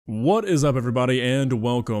What is up, everybody, and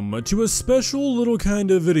welcome to a special little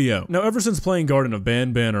kind of video. Now, ever since playing Garden of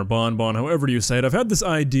Banban or Bonbon, however you say it, I've had this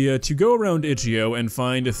idea to go around itch.io and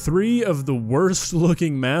find 3 of the worst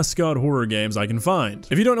looking Mascot Horror games I can find.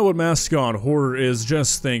 If you don't know what Mascot Horror is,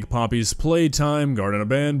 just think Poppy's Playtime, Garden of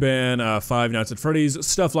Banban, Five Nights at Freddy's,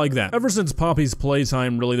 stuff like that. Ever since Poppy's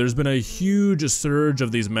Playtime, really, there's been a huge surge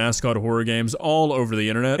of these Mascot Horror games all over the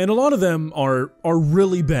internet, and a lot of them are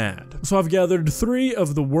really bad. So I've gathered 3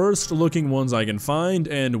 of the worst looking ones I can find,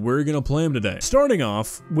 and we're gonna play them today. Starting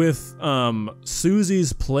off with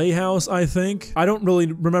Suzi's Playhouse, I think. I don't really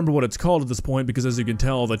remember what it's called at this point because, as you can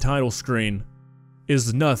tell, the title screen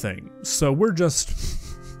is nothing. So we're just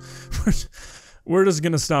we're just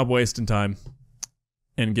gonna stop wasting time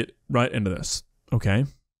and get right into this. Okay.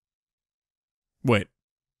 Wait.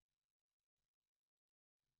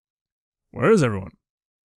 Where is everyone?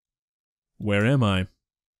 Where am I?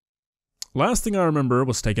 Last thing I remember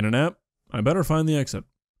was taking a nap. I better find the exit.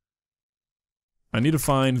 I need to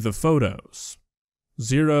find the photos.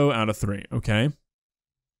 0 out of 3, okay.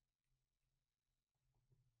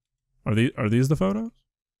 Are these the photos?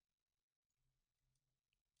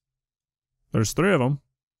 There's 3 of them.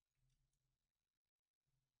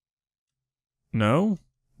 No?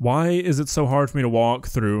 Why is it so hard for me to walk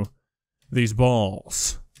through these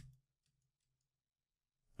balls?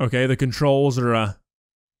 Okay, the controls are,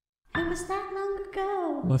 It was that long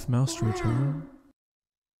ago. left mouse to return.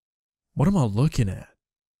 What am I looking at?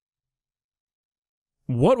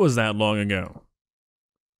 What was that long ago?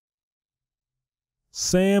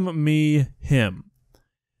 Sam, me, him.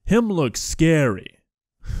 Him looks scary.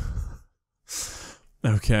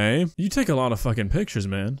 Okay. You take a lot of fucking pictures,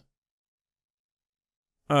 man.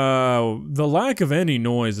 The lack of any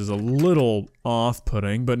noise is a little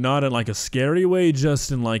off-putting, but not in like a scary way,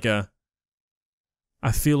 just in like a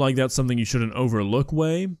I feel like that's something you shouldn't overlook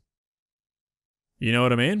way. You know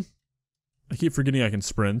what I mean? I keep forgetting I can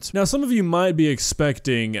sprint. Now, some of you might be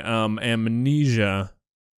expecting Amnesia,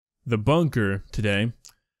 the bunker today,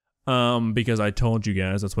 because I told you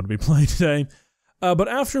guys that's what I'll be playing today. But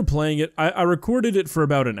after playing it, I recorded it for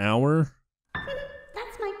about an hour.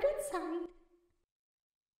 That's my good side.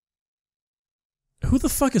 Who the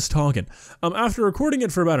fuck is talking? After recording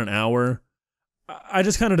it for about an hour, I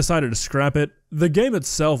just kind of decided to scrap it. The game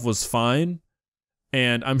itself was fine,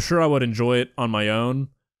 and I'm sure I would enjoy it on my own,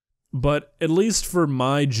 but at least for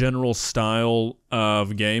my general style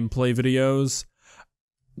of gameplay videos,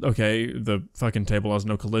 okay, the fucking table has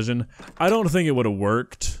no collision, I don't think it would have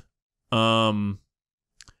worked. I'm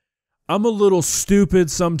a little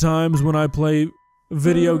stupid sometimes when I play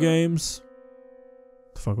video games.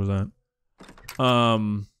 The fuck was that?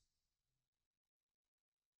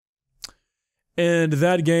 And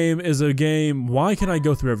that game is a game. Why can I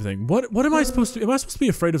go through everything? What am I supposed to? Am I supposed to be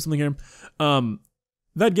afraid of something here?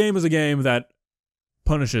 That game is a game that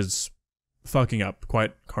punishes fucking up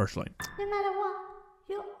quite harshly. No matter what,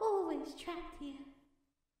 you're always trapped here.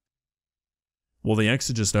 Well, the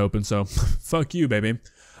exit just opened, so fuck you, baby.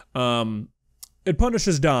 It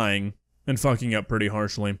punishes dying and fucking up pretty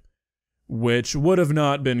harshly, which would have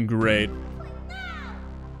not been great.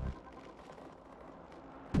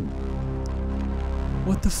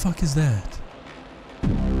 What the fuck is that?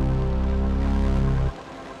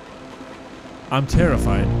 I'm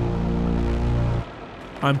terrified.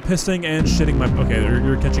 I'm pissing and shitting my... Okay,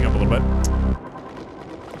 you're catching up a little bit.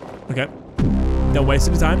 Okay. Don't waste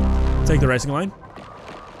any time. Take the racing line.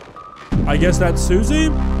 I guess that's Suzi?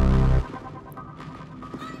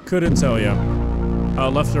 Couldn't tell you.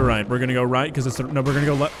 Left or right? We're gonna go right because it's... No, we're gonna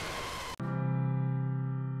go left.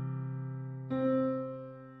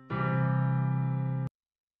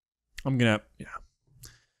 I'm gonna, yeah.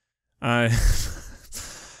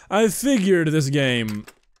 I figured this game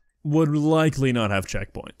would likely not have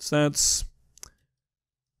checkpoints.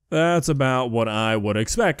 That's about what I would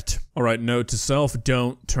expect. Alright, note to self,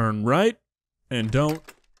 don't turn right, and don't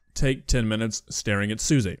take 10 minutes staring at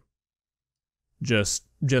Suzi.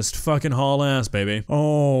 Just fucking haul ass, baby.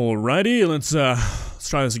 Alrighty, let's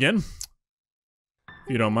try this again. If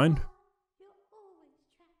you don't mind.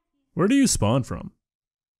 Where do you spawn from?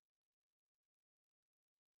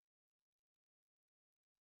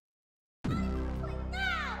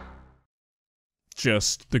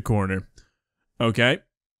 Just the corner. Okay.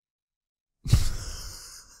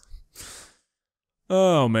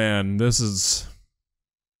 Oh man, this is...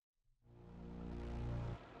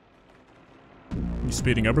 You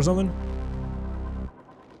speeding up or something?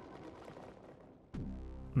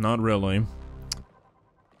 Not really.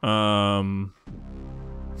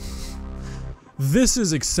 This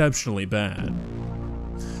is exceptionally bad.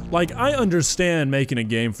 Like, I understand making a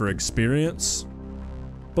game for experience,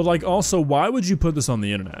 but like, also, why would you put this on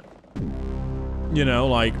the internet? You know,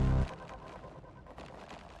 like,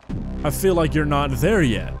 I feel like you're not there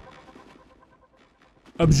yet.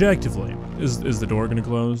 Objectively, is the door gonna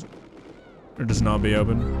close? Or just not be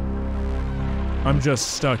open? I'm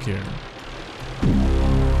just stuck here.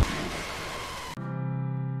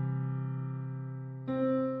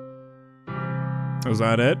 Was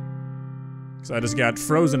that it? Because I just got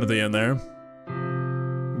frozen at the end there.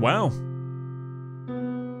 Wow.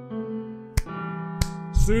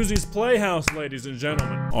 Suzi's Playhouse, ladies and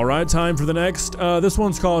gentlemen. Alright, time for the next. This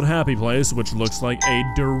one's called Happy Place, which looks like a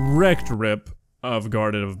direct rip of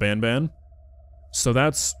Garden of Banban. So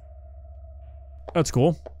that's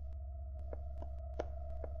cool.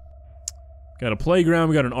 Got a playground,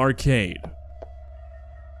 we got an arcade.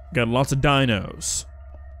 Got lots of dinos.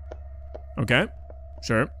 Okay,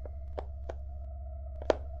 sure.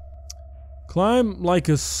 Climb like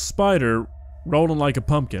a spider, rolling like a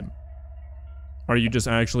pumpkin. Are you just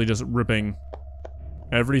actually just ripping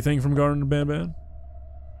everything from Garden of Banban?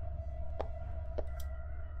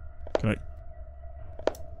 Can I?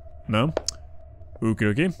 No?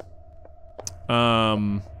 Okie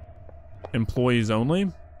dokie. Employees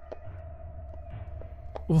only?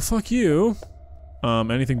 Well, fuck you.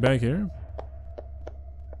 Anything back here?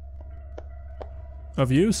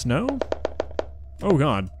 Of use? No? Oh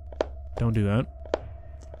god. Don't do that.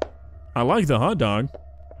 I like the hot dog.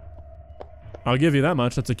 I'll give you that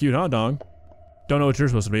much. That's a cute hot dog. Don't know what you're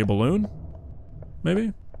supposed to be. A balloon?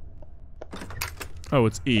 Maybe? Oh,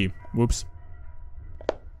 it's E. Whoops.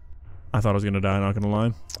 I thought I was gonna die, not gonna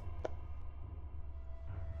lie.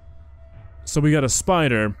 So we got a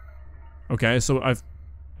spider. Okay, so I've...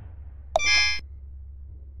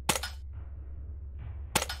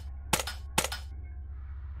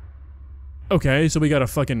 Okay, so we got a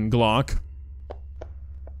fucking Glock.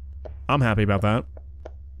 I'm happy about that.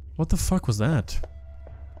 What the fuck was that?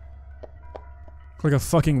 Like a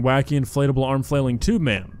fucking wacky inflatable arm flailing tube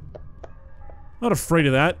man. Not afraid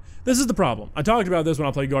of that. This is the problem. I talked about this when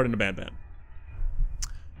I played Garden of Banban.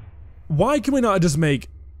 Why can we not just make...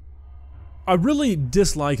 I really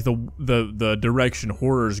dislike the direction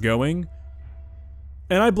horror's going.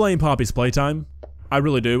 And I blame Poppy's playtime. I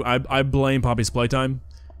really do. I blame Poppy's playtime.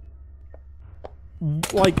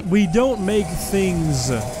 Like, we don't make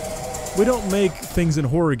things in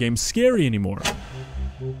horror games scary anymore.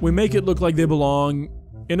 We make it look like they belong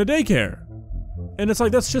in a daycare. And it's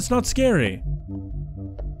like, that's just not scary.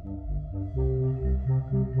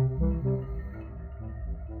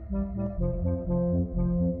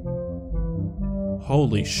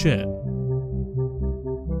 Holy shit.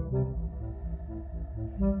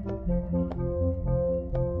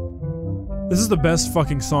 This is the best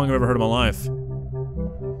fucking song I've ever heard in my life.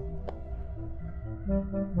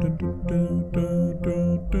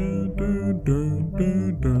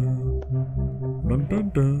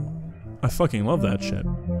 I fucking love that shit.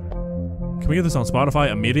 Can we get this on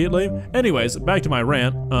Spotify immediately? Anyways, back to my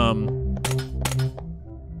rant.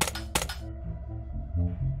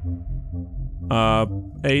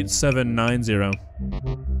 8790.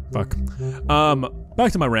 Fuck.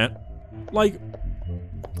 Back to my rant. Like,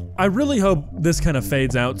 I really hope this kind of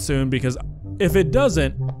fades out soon, because if it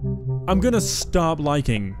doesn't, I'm gonna stop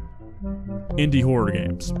liking indie horror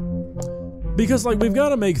games. Because, like, we've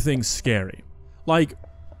gotta make things scary. Like,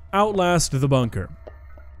 Outlast the Bunker.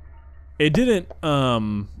 It didn't,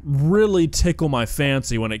 really tickle my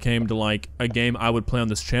fancy when it came to, like, a game I would play on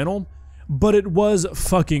this channel. But it was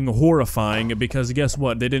fucking horrifying, because guess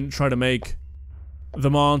what? They didn't try to make the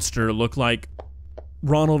monster look like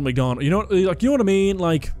Ronald McDonald. You know, like, you know what I mean?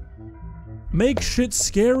 Like, make shit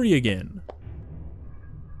scary again.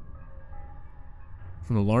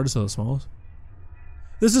 From the largest to the smallest?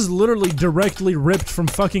 This is literally directly ripped from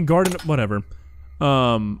fucking Garden... Whatever.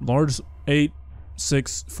 Large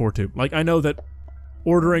 8642. Like, I know that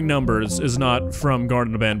ordering numbers is not from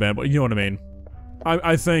Garden of Banban, but you know what I mean.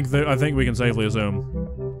 I think we can safely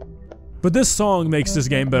assume. But this song makes this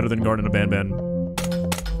game better than Garden of Banban.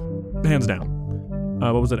 Hands down.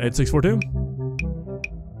 What was it? 8642?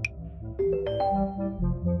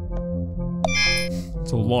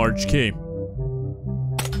 It's a large key.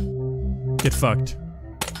 Get fucked.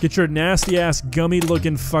 Get your nasty ass, gummy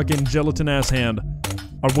looking fucking gelatin ass hand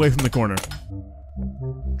away from the corner.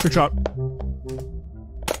 Trick shot.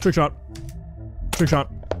 Trick shot. Trick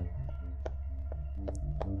shot.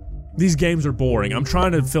 These games are boring. I'm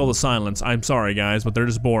trying to fill the silence. I'm sorry, guys, but they're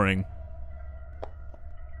just boring.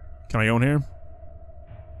 Can I go in here?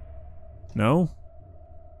 No?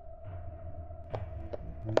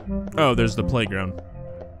 Oh, there's the playground.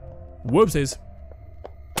 Whoopsies.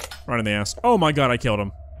 Right in the ass. Oh my god, I killed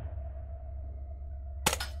him.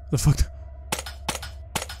 The fuck?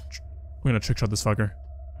 We're gonna trick shot this fucker.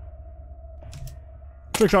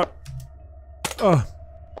 Trick shot. Ugh.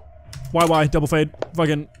 YY, double fade.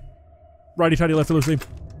 Fucking righty tighty, lefty loosey.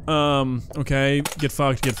 Okay. Get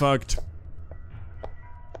fucked, get fucked.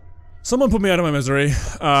 Someone put me out of my misery.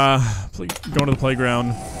 Going to the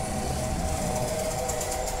playground.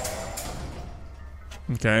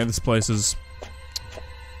 Okay, this place is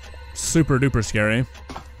super duper scary.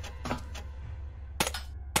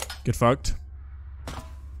 Get fucked.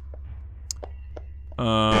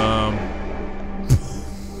 I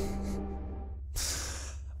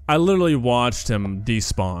literally watched him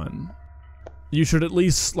despawn. You should at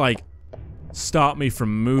least, like, stop me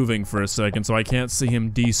from moving for a second so I can't see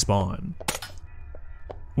him despawn.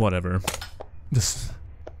 Whatever. Just...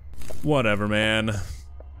 whatever, man.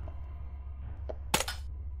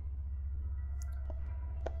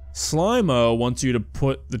 Slimo wants you to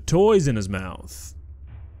put the toys in his mouth.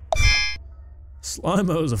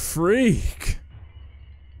 Slimo's a freak.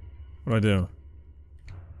 What do I do?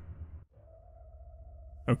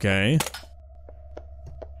 Okay.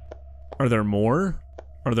 Are there more?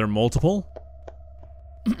 Are there multiple?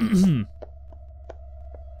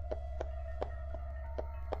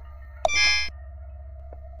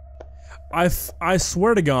 I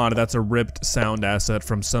swear to God that's a ripped sound asset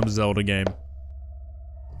from some Zelda game.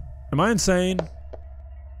 Am I insane?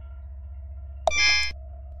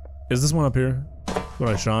 Is this one up here?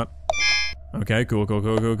 What I shot? Okay, cool. Give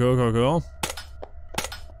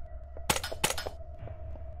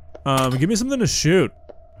me something to shoot.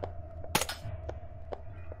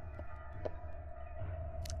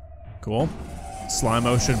 Cool.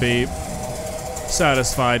 Slimo should be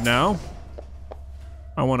satisfied now.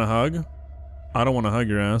 I want a hug. I don't want to hug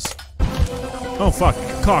your ass. Oh fuck.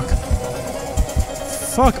 Cock.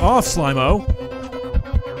 Fuck off, Slimo.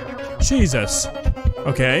 Jesus.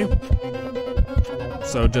 Okay.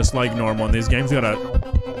 So just like normal in these games, we got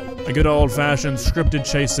a good old-fashioned scripted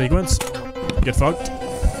chase sequence. Get fucked.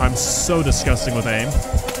 I'm so disgusting with aim.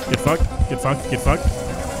 Get fucked. Get fucked. Get fucked.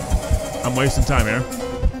 I'm wasting time here.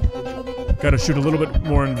 Gotta shoot a little bit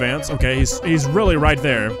more in advance. Okay, he's really right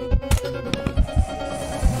there.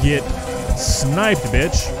 Get sniped,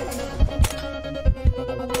 bitch.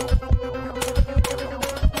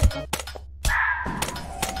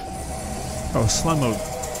 Oh,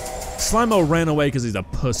 Slimo ran away because he's a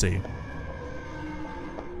pussy.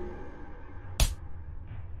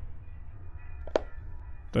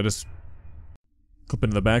 Did I just clip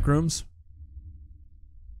into the back rooms?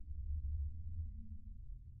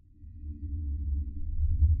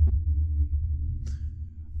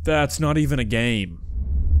 That's not even a game.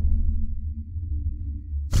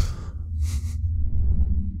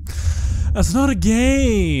 That's not a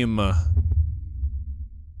game.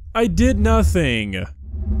 I did nothing.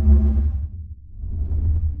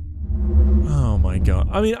 Oh my god.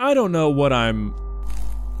 I mean, I don't know what I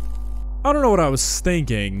was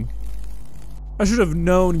thinking. I should have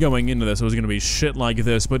known going into this it was gonna be shit like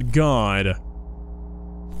this, but god.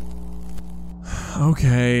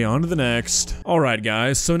 Okay, on to the next. Alright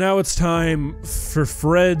guys, so now it's time for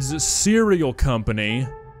Fred's Cereal Company.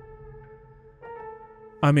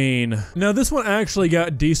 I mean, now this one actually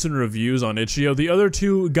got decent reviews on itch.io. The other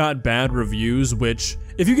two got bad reviews, which,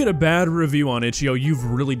 if you get a bad review on itch.io, you've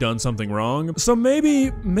really done something wrong. So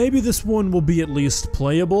maybe this one will be at least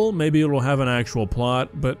playable. Maybe it'll have an actual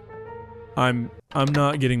plot, but I'm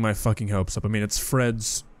not getting my fucking hopes up. I mean, it's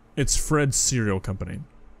Fred's Cereal Company.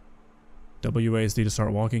 WASD to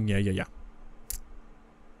start walking? Yeah.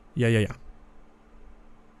 Yeah.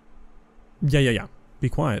 Be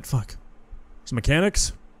quiet, fuck. Some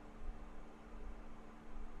mechanics?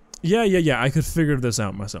 Yeah, I could figure this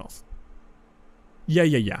out myself.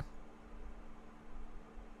 Yeah.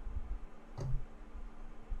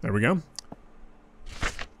 There we go.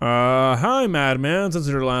 Hi, Madman. Since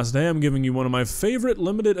it's your last day, I'm giving you one of my favorite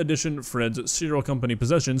limited edition Fred's Cereal Company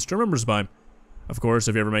possessions to remember by. Of course,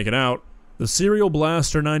 if you ever make it out, the Cereal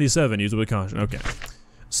Blaster 97, use it with caution. Okay.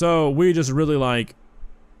 So, we just really like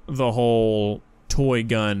the whole toy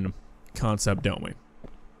gun concept, don't we?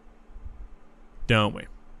 Don't we?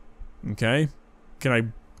 Okay.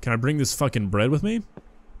 Can I bring this fucking bread with me?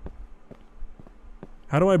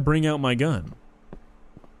 How do I bring out my gun?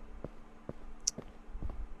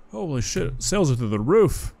 Holy shit, sales are through the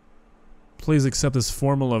roof. Please accept this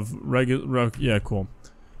formal of regular. Yeah, cool.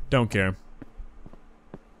 Don't care.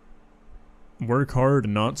 Work hard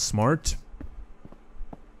and not smart.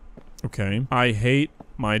 Okay. I hate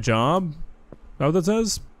my job. Is that what that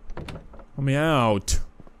says? Let me out.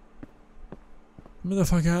 Get me the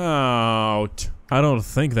fuck out. I don't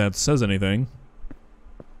think that says anything.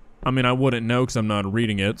 I mean, I wouldn't know because I'm not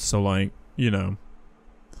reading it, so like, you know.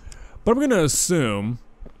 But I'm gonna assume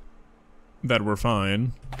that we're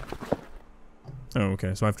fine. Oh,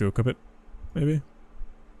 okay, so I have to equip it, maybe?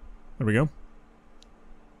 There we go.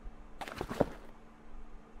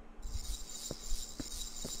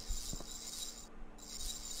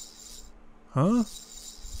 Huh?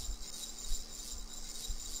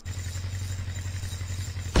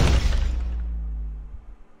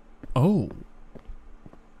 Oh.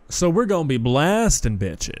 So we're gonna be blasting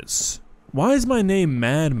bitches. Why is my name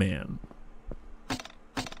Madman?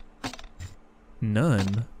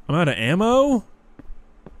 None. I'm out of ammo?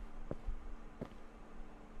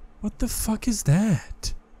 What the fuck is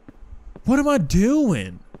that? What am I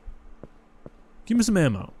doing? Give me some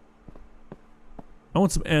ammo. I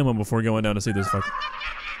want some ammo before going down to see this fucker.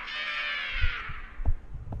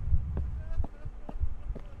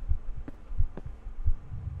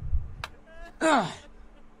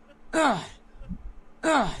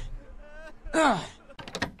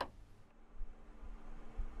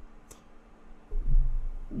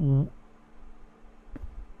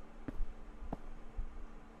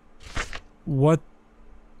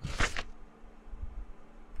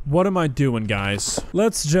 What am I doing, guys?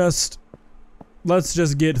 Let's just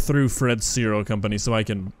get through Fred's Cereal Company so I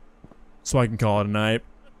can call it a night.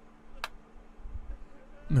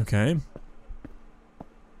 Okay.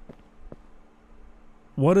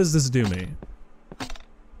 What does this do me?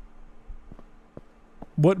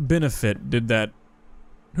 What benefit did that...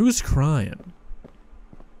 Who's crying?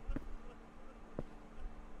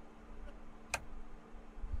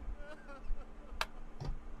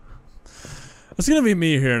 It's gonna be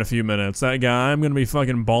me here in a few minutes. That guy, I'm gonna be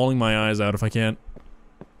fucking bawling my eyes out if I can't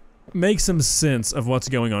make some sense of what's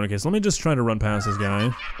going on. Okay, so let me just try to run past this guy.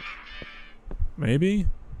 Maybe?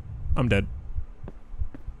 I'm dead.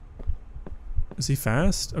 Is he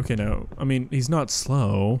fast? Okay, no. I mean, he's not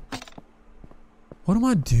slow. What am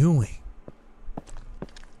I doing?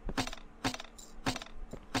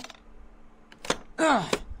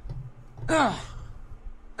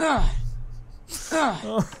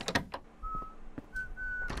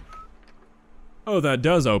 Oh, that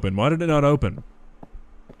does open. Why did it not open?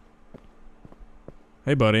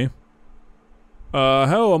 Hey, buddy.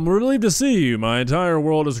 Hell, I'm relieved to see you. My entire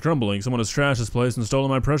world is crumbling. Someone has trashed this place and stolen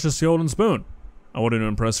my precious golden spoon. I wanted to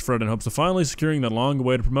impress Fred in hopes of finally securing that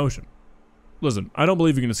long-awaited promotion. Listen, I don't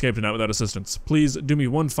believe you can escape tonight without assistance. Please do me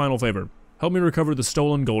one final favor. Help me recover the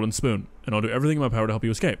stolen golden spoon, and I'll do everything in my power to help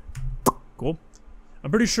you escape. Cool.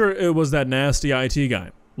 I'm pretty sure it was that nasty IT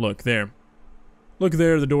guy. Look, there. Look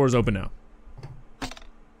there, the door's open now.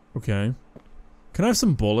 Okay. Can I have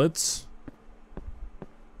some bullets?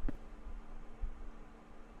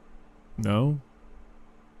 No?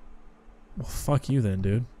 Well, fuck you then,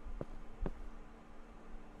 dude.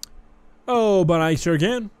 Oh, but I sure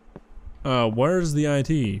can. Where's the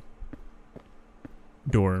IT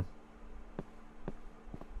door?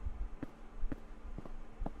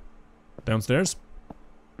 Downstairs?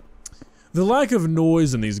 The lack of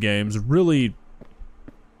noise in these games really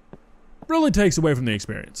takes away from the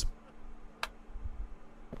experience.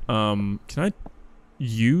 Can I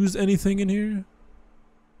use anything in here?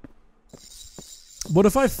 What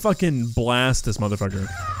if I fucking blast this motherfucker?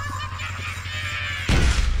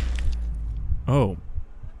 Oh.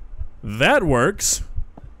 That works.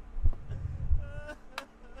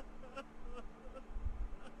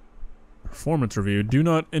 Performance review. Do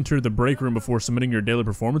not enter the break room before submitting your daily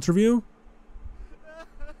performance review?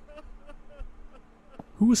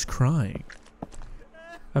 Who is crying?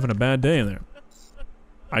 Having a bad day in there.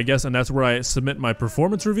 I guess, and that's where I submit my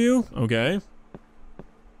performance review? Okay.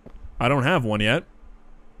 I don't have one yet.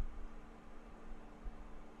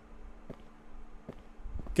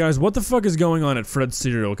 Guys, what the fuck is going on at Fred's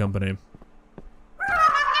Cereal Company?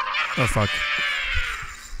 Oh, fuck.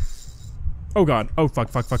 Oh, God. Oh, fuck,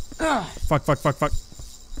 fuck, fuck. Fuck, fuck, fuck, fuck.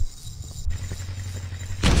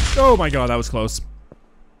 Oh, my God, that was close.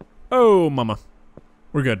 Oh, mama.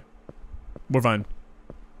 We're good. We're fine.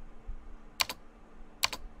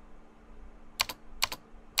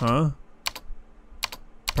 Huh?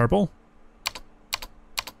 Purple?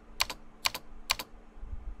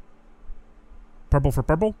 Purple for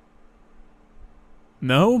purple?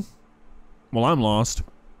 No? Well, I'm lost.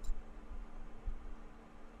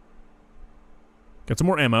 Get some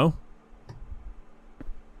more ammo.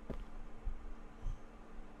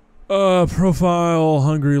 Profile,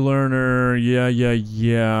 hungry learner,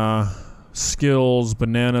 yeah. Skills,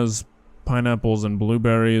 bananas, pineapples, and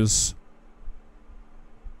blueberries.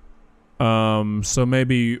 So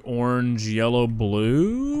maybe orange, yellow,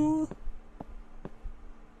 blue?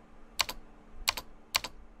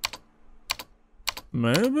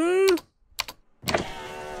 Maybe?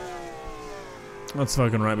 That's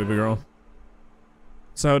fucking right, baby girl.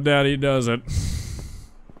 That's how daddy does it.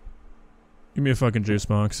 Give me a fucking juice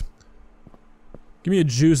box. Give me a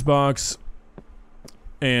juice box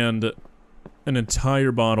and an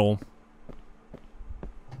entire bottle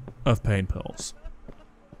of pain pills.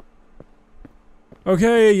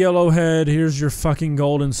 Okay, yellowhead, here's your fucking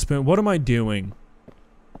golden spoon. What am I doing?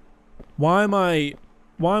 Why am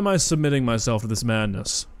I submitting myself to this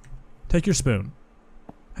madness? Take your spoon.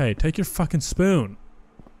 Hey, take your fucking spoon.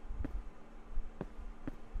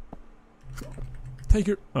 Take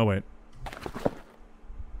your... Oh, wait.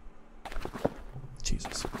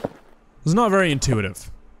 Jesus. This is not very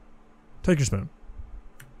intuitive. Take your spoon.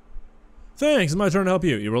 Thanks, it's my turn to help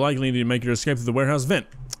you. You were likely to make your escape through the warehouse vent.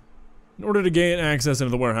 In order to gain access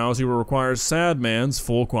into the warehouse, you will require Sadman's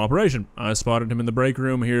full cooperation. I spotted him in the break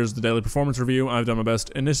room. Here's the daily performance review. I've done my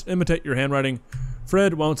best to imitate your handwriting.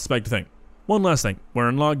 Fred won't suspect a thing. One last thing. We're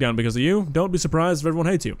in lockdown because of you. Don't be surprised if everyone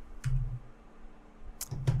hates you.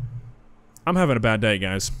 I'm having a bad day,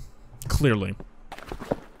 guys. Clearly.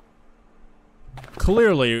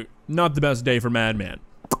 Clearly not the best day for Madman.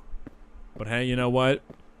 But hey, you know what?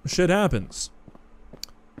 Shit happens.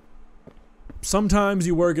 Sometimes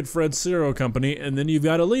you work at Fred's cereal company and then you've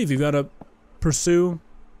got to leave. You've got to pursue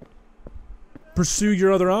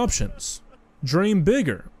your other options. Dream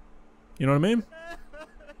bigger. You know what I mean?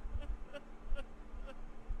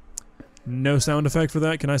 No sound effect for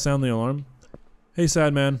that. Can I sound the alarm? Hey,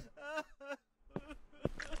 sad man.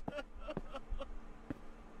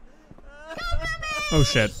 Oh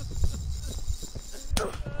shit.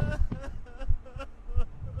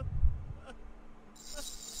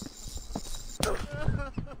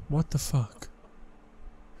 What the fuck?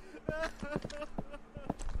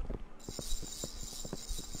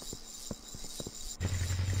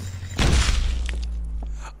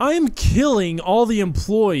 I am killing all the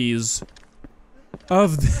employees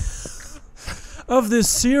of this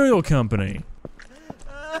cereal company.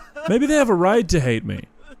 Maybe they have a right to hate me.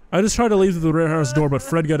 I just tried to leave through the warehouse door, but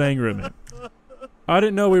Fred got angry at me. I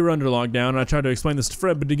didn't know we were under lockdown, and I tried to explain this to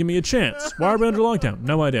Fred, but to give me a chance. Why are we under lockdown?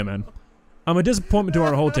 No idea, man. I'm a disappointment to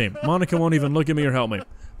our whole team. Monica won't even look at me or help me.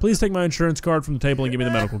 Please take my insurance card from the table and give me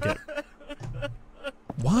the medical kit.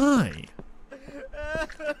 Why?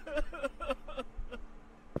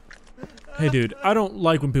 Hey, dude, I don't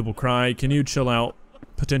like when people cry. Can you chill out?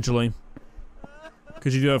 Potentially.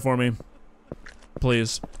 Could you do that for me?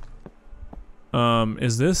 Please.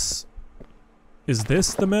 Is this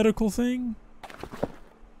the medical thing?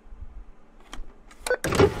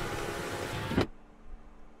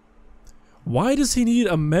 Why does he need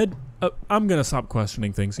a med? I'm gonna stop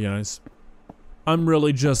questioning things, guys. I'm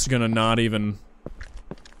really just gonna not even.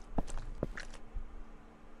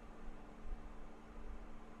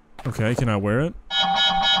 Okay, can I wear it?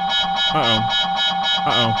 Uh-oh.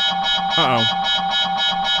 Uh-oh. Uh-oh.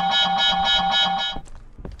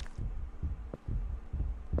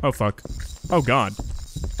 Oh, fuck. Oh, God.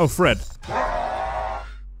 Oh, Fred.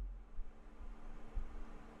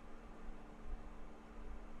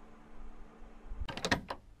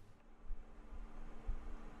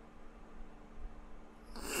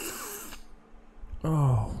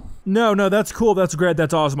 Oh. No, that's cool. That's great.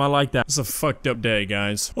 That's awesome. I like that. It's a fucked up day,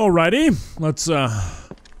 guys. Alrighty. Let's,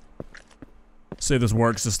 see if this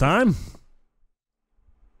works this time.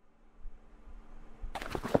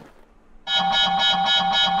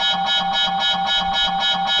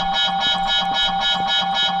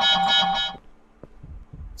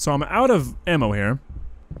 So I'm out of ammo here.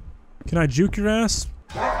 Can I juke your ass?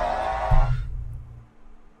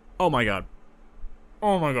 Oh my god.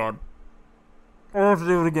 Oh my god. I have to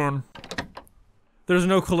do it again. There's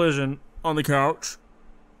no collision on the couch.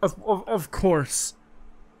 Of course.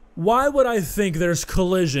 Why would I think there's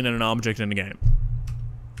collision in an object in a game?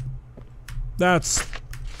 That's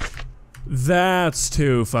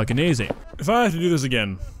too fucking easy. If I have to do this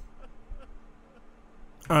again,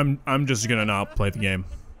 I'm just gonna not play the game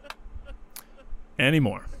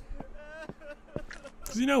anymore.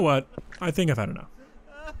 Cause you know what? I think I've had enough.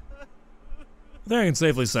 I think I can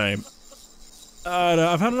safely say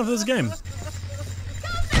I've had enough of this game.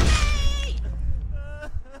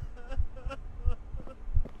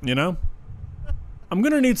 You know? I'm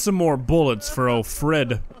gonna need some more bullets for old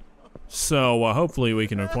Fred. So, hopefully we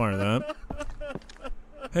can acquire that.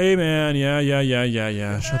 Hey man,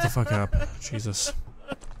 yeah. Shut the fuck up. Jesus.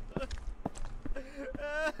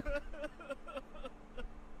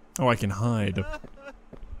 Oh, I can hide.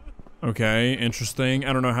 Okay, interesting.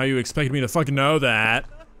 I don't know how you expected me to fucking know that.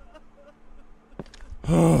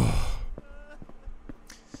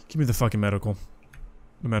 Give me the fucking medical.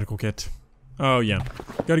 The medical kit. Oh, yeah.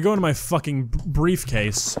 Gotta go into my fucking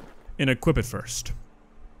briefcase and equip it first.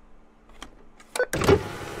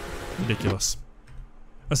 Ridiculous.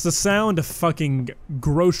 That's the sound a fucking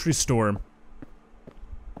grocery store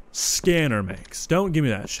scanner makes. Don't give me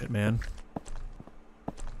that shit, man.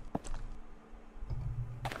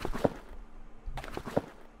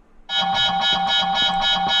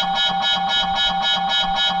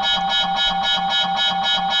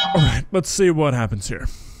 Alright, let's see what happens here.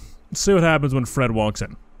 Let's see what happens when Fred walks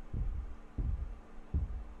in.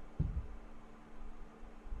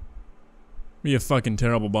 Be a fucking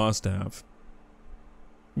terrible boss to have.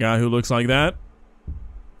 Guy who looks like that.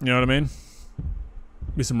 You know what I mean?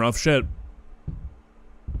 Be some rough shit.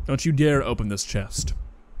 Don't you dare open this chest.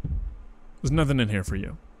 There's nothing in here for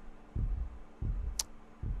you.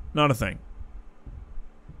 Not a thing.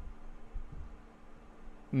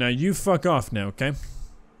 Now you fuck off now, okay?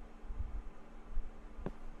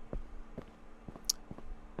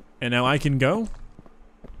 And now I can go?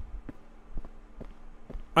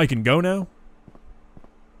 I can go now?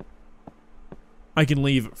 I can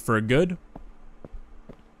leave for good?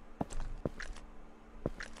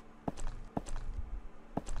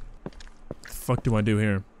 What the fuck do I do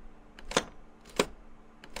here?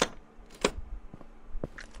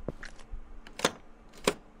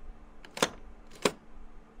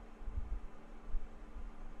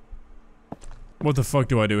 What the fuck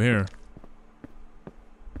do I do here?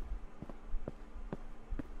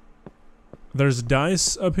 There's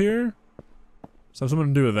dice up here? Does that have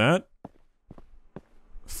something to do with that?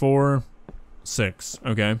 4, 6,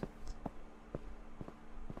 okay.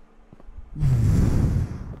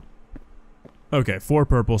 Okay, 4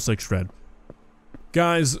 purple, 6 red.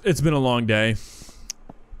 Guys, it's been a long day.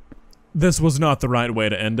 This was not the right way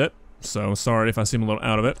to end it, so sorry if I seem a little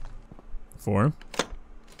out of it. 4.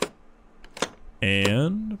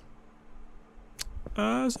 And...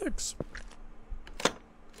 6.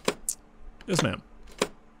 Yes, ma'am.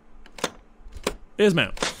 Yes,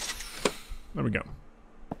 ma'am. There we go.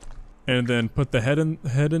 And then put the head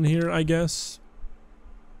in here, I guess.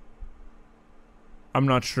 I'm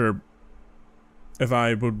not sure if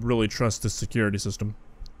I would really trust this security system.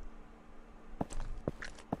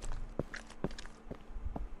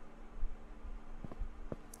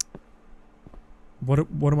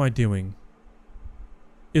 What am I doing?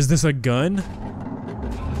 Is this a gun?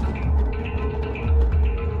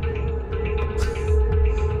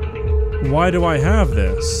 Why do I have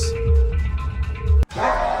this?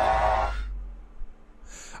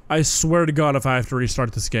 I swear to God, if I have to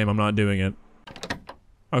restart this game, I'm not doing it.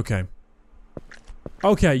 Okay.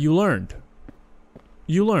 Okay, you learned.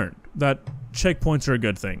 You learned that checkpoints are a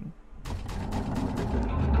good thing.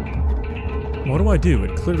 What do I do?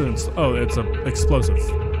 It clearly... Oh, it's an explosive.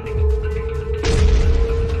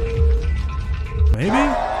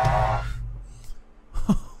 Maybe?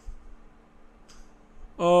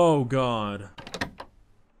 Oh, God.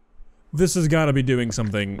 This has got to be doing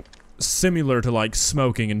something similar to, like,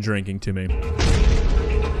 smoking and drinking to me. I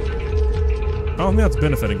don't think that's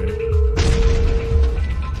benefiting me.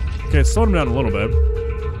 Okay, it's slowed him down a little bit.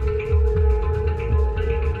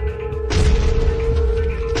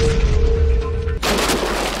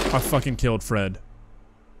 I fucking killed Fred.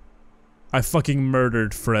 I fucking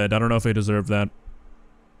murdered Fred. I don't know if he deserved that.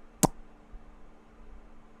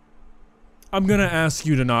 I'm gonna ask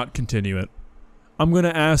you to not continue it. I'm gonna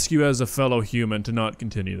ask you as a fellow human to not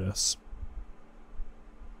continue this.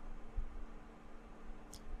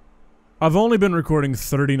 I've only been recording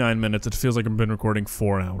 39 minutes. It feels like I've been recording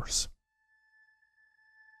 4 hours.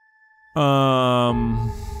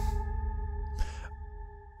 I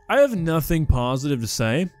have nothing positive to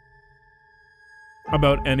say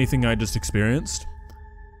about anything I just experienced.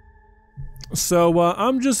 So,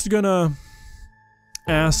 I'm just gonna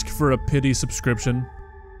ask for a pity subscription.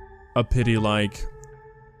 A pity like.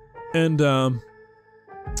 And, I'm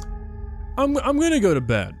gonna go to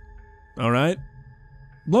bed. Alright?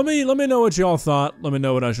 Let me know what y'all thought. Let me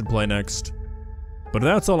know what I should play next. But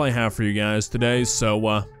that's all I have for you guys today,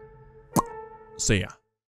 so, see ya.